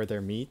your neighbor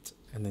their meat,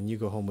 and then you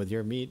go home with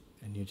your meat,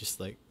 and you just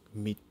like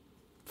meat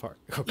part.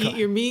 Oh, Eat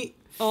your meat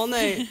all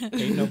night.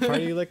 Ain't no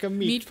party like a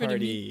meat, Meat for the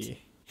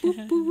party.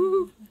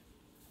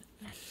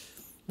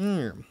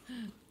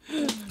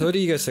 So what do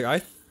you guys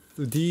think?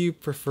 Do you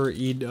prefer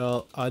Eid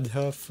Al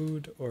Adha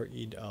food or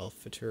Eid Al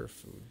Fitr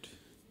food?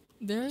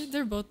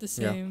 They're both the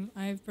Yeah. same.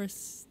 I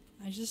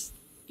just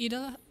Eid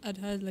Al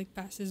Adha like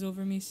passes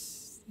over me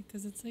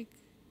because it's like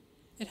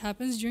it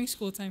happens during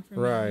school time for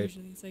me. Right.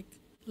 Usually it's like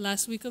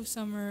last week of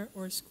summer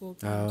or school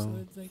time. So Oh.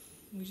 it's like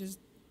it's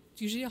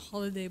usually a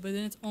holiday, but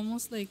then it's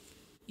almost like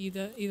Eid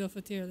Al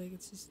Fitr. Like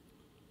it's just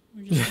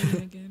we're just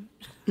eating again.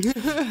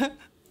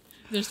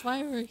 There's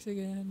fireworks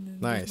again. And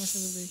there's more Nice.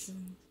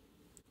 celebrations.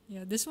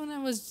 Yeah, this one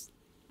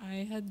I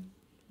had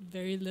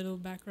very little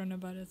background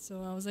about it,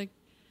 so I was like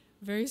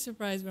very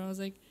surprised when I was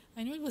like,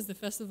 I knew it was the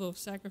festival of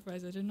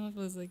sacrifice. I didn't know it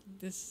was like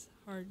this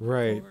hard.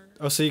 Right.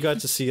 Oh, so you got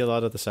to see a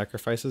lot of the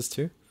sacrifices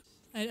too?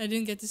 I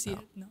didn't get to see Oh.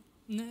 it.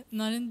 No,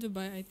 not in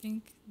Dubai. I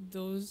think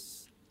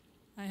those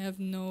I have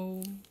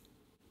no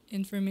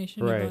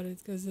information Right. about it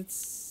because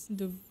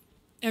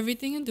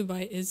everything in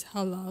Dubai is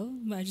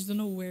halal, but I just don't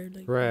know where.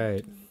 Like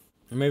Right.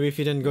 Maybe if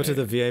you didn't go to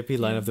the Right. VIP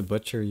line Yeah. of the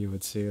butcher, you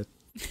would see it.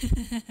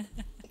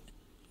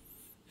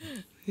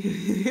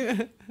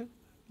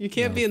 You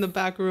can't No. be in the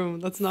back room.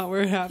 That's not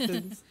where it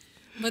happens.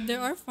 But there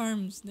are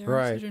farms. There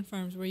Right. are certain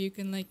farms where you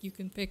can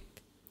pick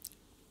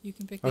Oh,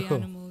 the cool.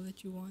 animal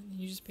that you want and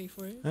you just pay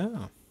for it.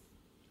 Oh,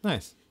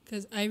 nice.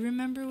 Because I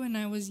remember when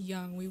I was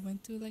young, we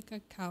went to like a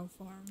cow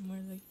farm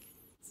where like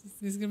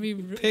this is gonna be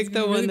Pick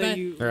the one that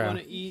you Yeah. want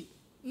to eat.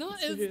 No,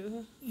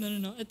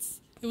 no.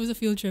 It was a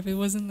field trip. It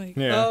wasn't like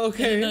Yeah. Oh,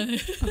 okay.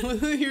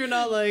 You're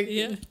not like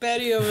Yeah.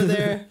 Betty over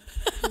there.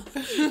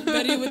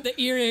 Betty with the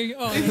earring.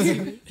 Oh, that's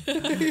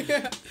good.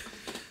 Yeah.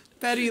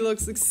 Betty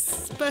looks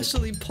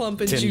especially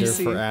plump and Tinder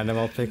juicy. for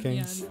animal Yeah,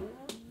 pickings.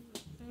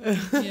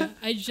 yeah.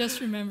 I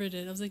just remembered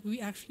it. I was like, we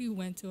actually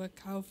went to a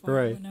cow farm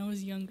Right. when I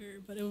was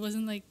younger, but it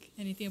wasn't like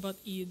anything about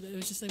Eid. But it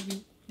was just like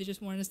they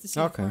just wanted us to see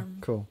Okay, the farm.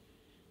 cool.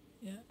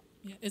 Yeah,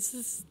 yeah. It's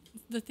just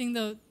the thing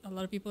that a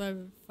lot of people are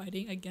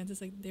fighting against. Is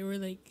like they were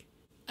like,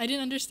 I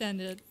didn't understand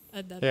it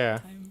at that Yeah.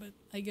 time, but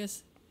I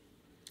guess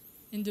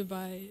in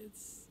Dubai,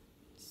 it's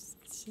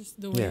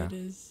just the way Yeah. it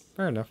is.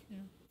 Fair enough.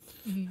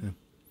 Mm-hmm. Yeah.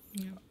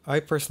 Yeah. I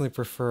personally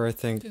prefer, I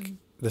think, Then-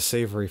 the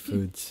savory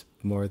foods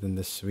more than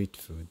the sweet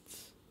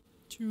foods.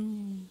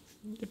 True.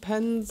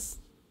 Depends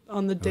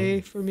on the day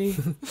Oh. for me.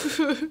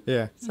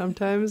 Yeah.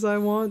 Sometimes I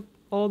want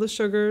all the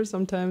sugar.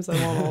 Sometimes I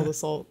want all the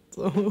salt.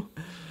 So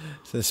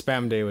So the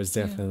spam day was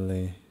Yeah.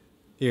 definitely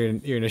you're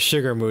in a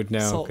sugar mood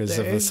now Salt because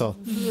of day. the salt,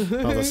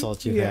 all the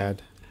salt you Yeah.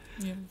 had.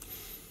 Yeah.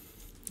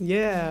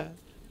 yeah.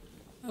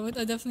 I'd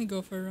definitely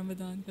go for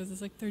Ramadan because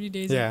it's like 30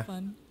 days Yeah. of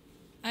fun.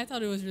 I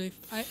thought it was really.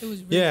 It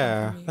was really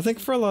fun for me. I think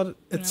for a lot,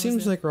 it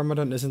seems there. like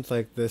Ramadan isn't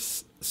like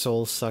this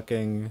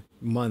soul-sucking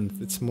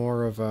month. It's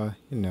more of a,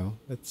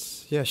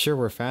 it's sure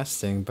we're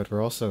fasting, but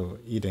we're also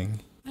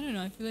eating. I don't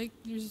know. I feel like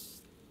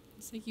it's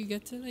like you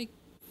get to like,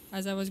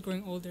 as I was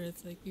growing older,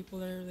 it's like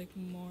people are like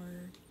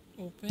more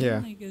open. Yeah.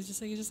 Like it's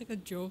just like a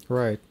joke.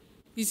 Right.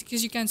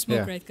 Because you can't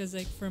smoke, right? Because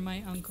like for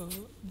my uncle,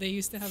 they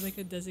used to have like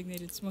a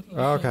designated smoking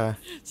area. Okay.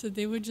 So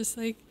they would just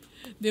like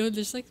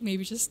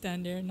maybe just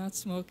stand there and not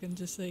smoke and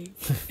just like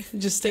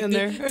just stand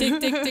there.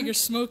 Take your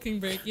smoking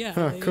break. Yeah.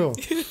 Oh, like, cool.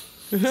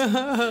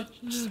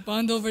 just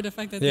bond over the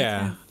fact that they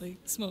can't like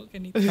smoke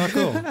anything. Oh,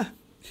 cool.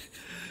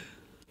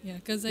 Yeah,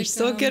 because like you're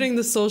still getting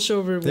the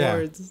social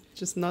rewards,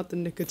 just not the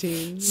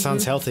nicotine.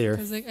 Sounds healthier.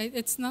 Because like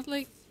it's not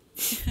like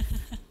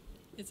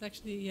it's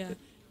actually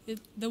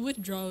the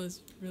withdrawal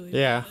is really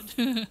bad.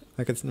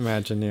 I can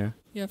imagine.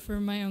 Yeah, for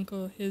my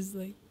uncle, his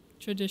like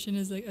tradition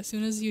is like as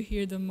soon as you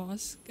hear the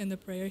mosque and the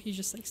prayer, he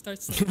just like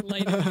starts like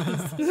lighting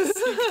his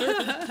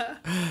cigarette.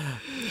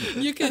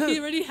 He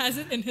already has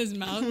it in his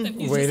mouth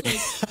and he's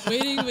just like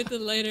waiting with the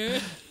lighter.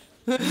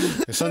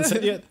 The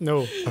sunset yet?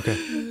 No.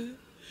 Okay.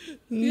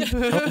 Yeah.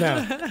 Help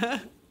now.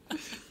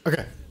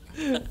 Okay.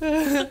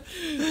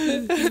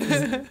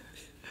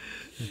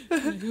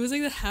 He was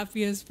like the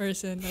happiest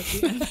person at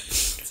the end.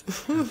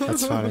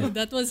 That's funny.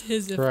 That was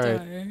his iftar.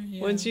 Right.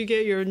 Yeah. Once you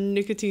get your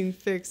nicotine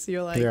fix,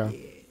 you're like,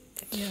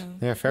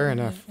 Yeah, fair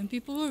enough. And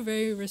people were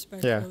very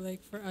respectful. Yeah.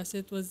 Like for us,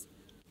 it was,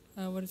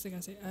 what is I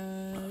gonna say?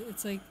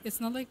 It's like it's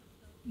not like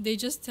they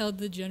just tell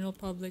the general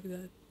public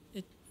that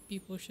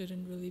people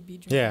shouldn't really be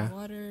drinking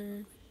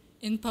water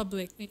in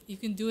public. Like, you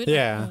can do it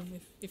at home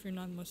if you're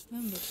not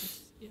Muslim, but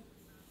just,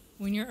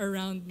 when you're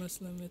around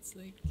Muslim, it's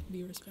like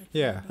be respectful.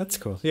 Yeah, that's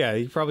cool. Yeah,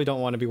 you probably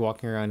don't want to be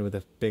walking around with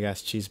a big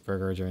ass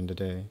cheeseburger during the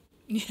day.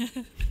 Yeah.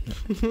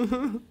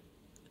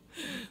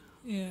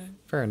 Yeah.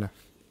 Fair enough.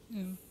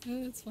 Yeah,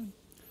 it's fun.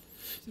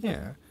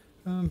 Yeah.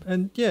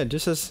 And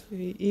just as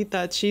you eat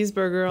that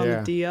cheeseburger on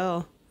the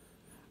DL.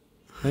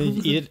 And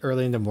you eat it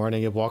early in the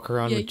morning. You walk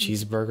around with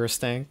cheeseburger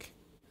stank.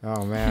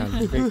 Oh man,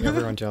 make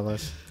everyone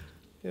jealous.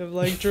 You have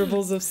like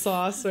dribbles of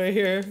sauce right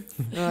here.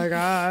 You're like,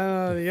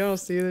 you don't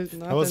see it.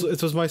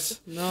 It was my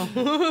no.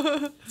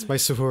 It's my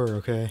suhoor,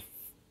 okay?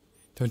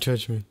 Don't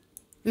judge me.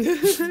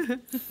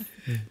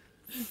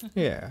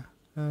 Yeah.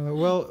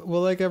 Well,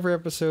 like every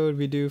episode,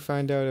 we do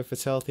find out if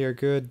it's healthy or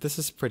good. This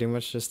is pretty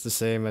much just the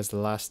same as the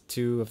last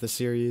two of the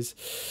series.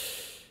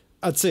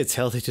 I'd say it's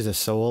healthy to the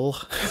soul.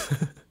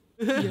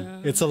 Yeah.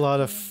 It's a lot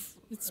of...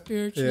 It's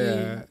spiritual.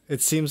 Yeah.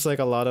 It seems like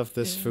a lot of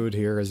this food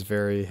here is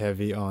very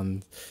heavy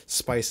on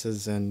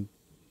spices and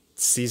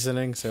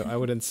seasoning, so I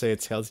wouldn't say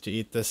it's healthy to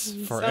eat this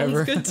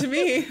forever. Sounds good to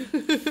me.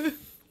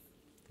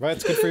 But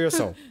it's good for your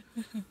soul.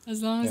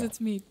 As long as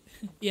it's meat.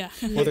 Yeah.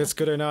 Whether it's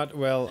good or not,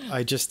 well,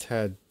 I just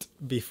had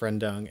beef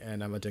rendang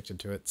and I'm addicted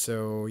to it.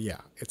 So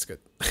yeah, it's good.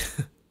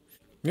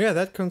 Yeah,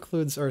 that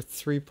concludes our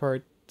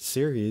 3-part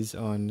series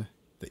on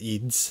the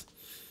Eids.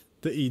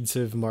 The Eids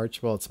of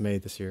March. Well, it's May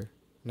this year.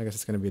 And I guess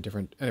it's going to be a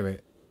different... Anyway,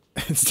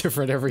 it's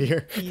different every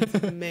year.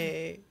 Eids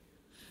May.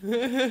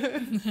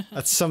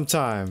 At some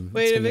time.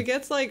 Wait, if it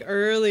gets like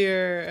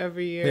earlier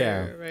every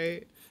year,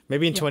 right?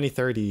 Maybe in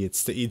 2030,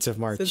 it's the Eids of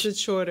March. Since it's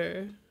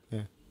shorter.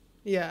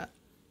 Yeah.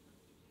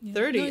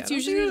 30. No, it's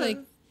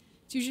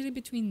usually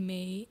between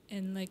May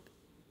and like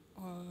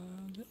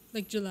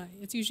July.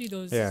 It's usually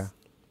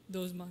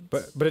those months.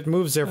 But it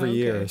moves every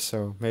year,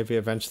 so maybe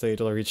eventually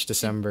it'll reach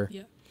December.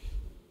 Yeah.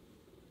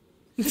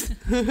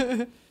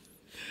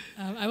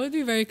 I would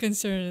be very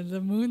concerned.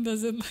 The moon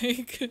doesn't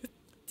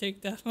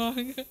take that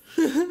long.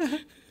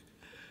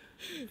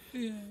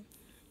 Yeah.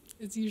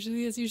 It's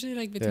usually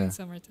like between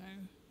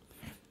summertime.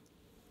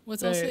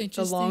 What's also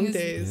interesting the long is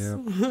days.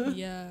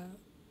 yeah.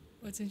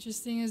 What's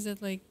interesting is that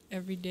like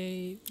every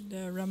day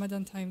the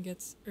Ramadan time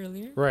gets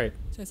earlier. Right.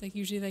 So it's like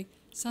usually like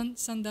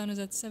sundown is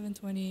at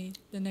 7:20.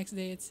 The next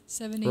day it's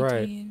 7:18.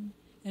 Right.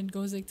 And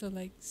goes like to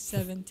like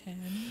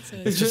 7:10. So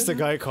it's just the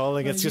guy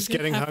calling. It's just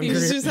getting hungry. You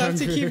just have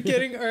to keep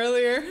getting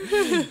earlier.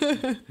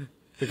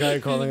 The guy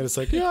calling it is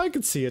like, I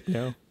can see it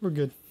now. We're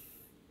good.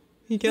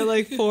 You get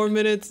like 4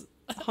 minutes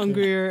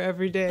hungrier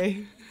every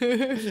day.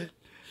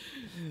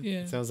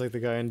 Yeah. Sounds like the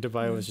guy in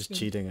Dubai was just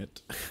cheating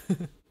it.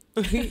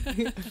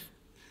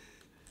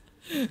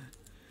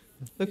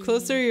 The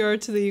closer you are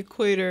to the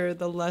equator,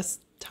 the less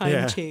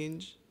time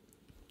change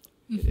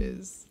it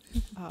is.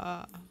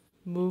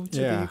 Move to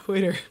the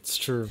equator. It's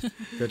true.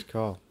 Good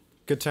call.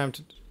 Good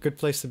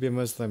place to be a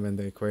Muslim in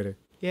the equator.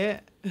 Yeah.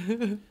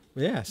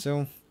 Yeah,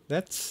 so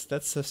that's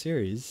the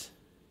series.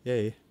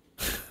 Yay.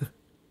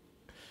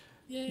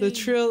 Yay. The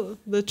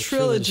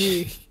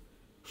trilogy.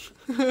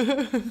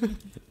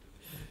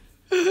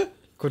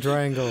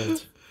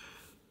 Quadrangled.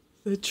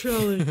 The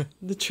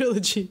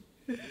trilogy.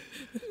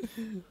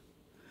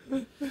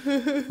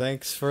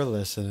 Thanks for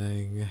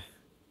listening.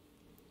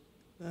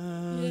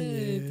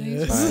 Yay,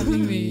 thanks for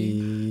having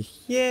me.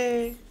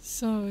 Yay.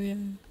 So, yeah.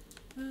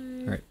 Bye.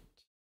 All right.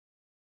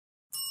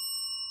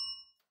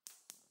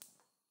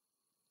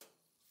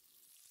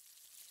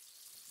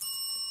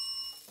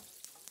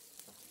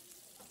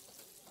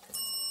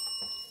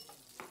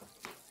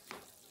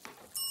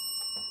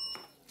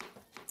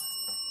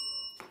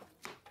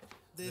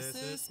 This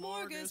is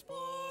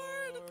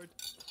Smörgåsbord.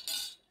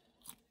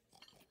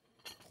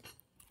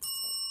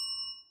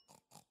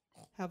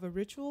 Have a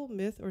ritual,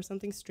 myth, or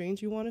something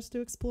strange you want us to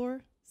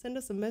explore? Send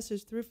us a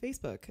message through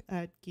Facebook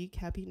at Geek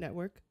Happy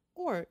Network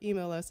or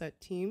email us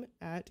at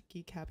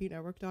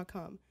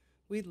team@geekhappynetwork.com.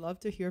 We'd love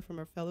to hear from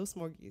our fellow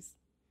Smorgies.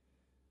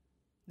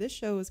 This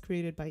show is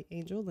created by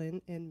Angel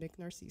Lynn and Mik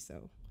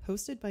Narciso,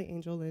 hosted by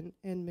Angel Lynn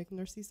and Mik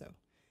Narciso,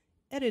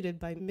 edited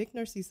by Mik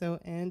Narciso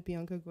and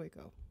Bianca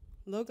Goico,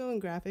 logo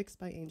and graphics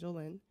by Angel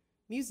Lynn,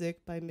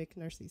 music by Mik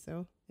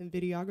Narciso, and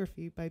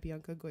videography by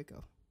Bianca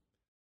Goico.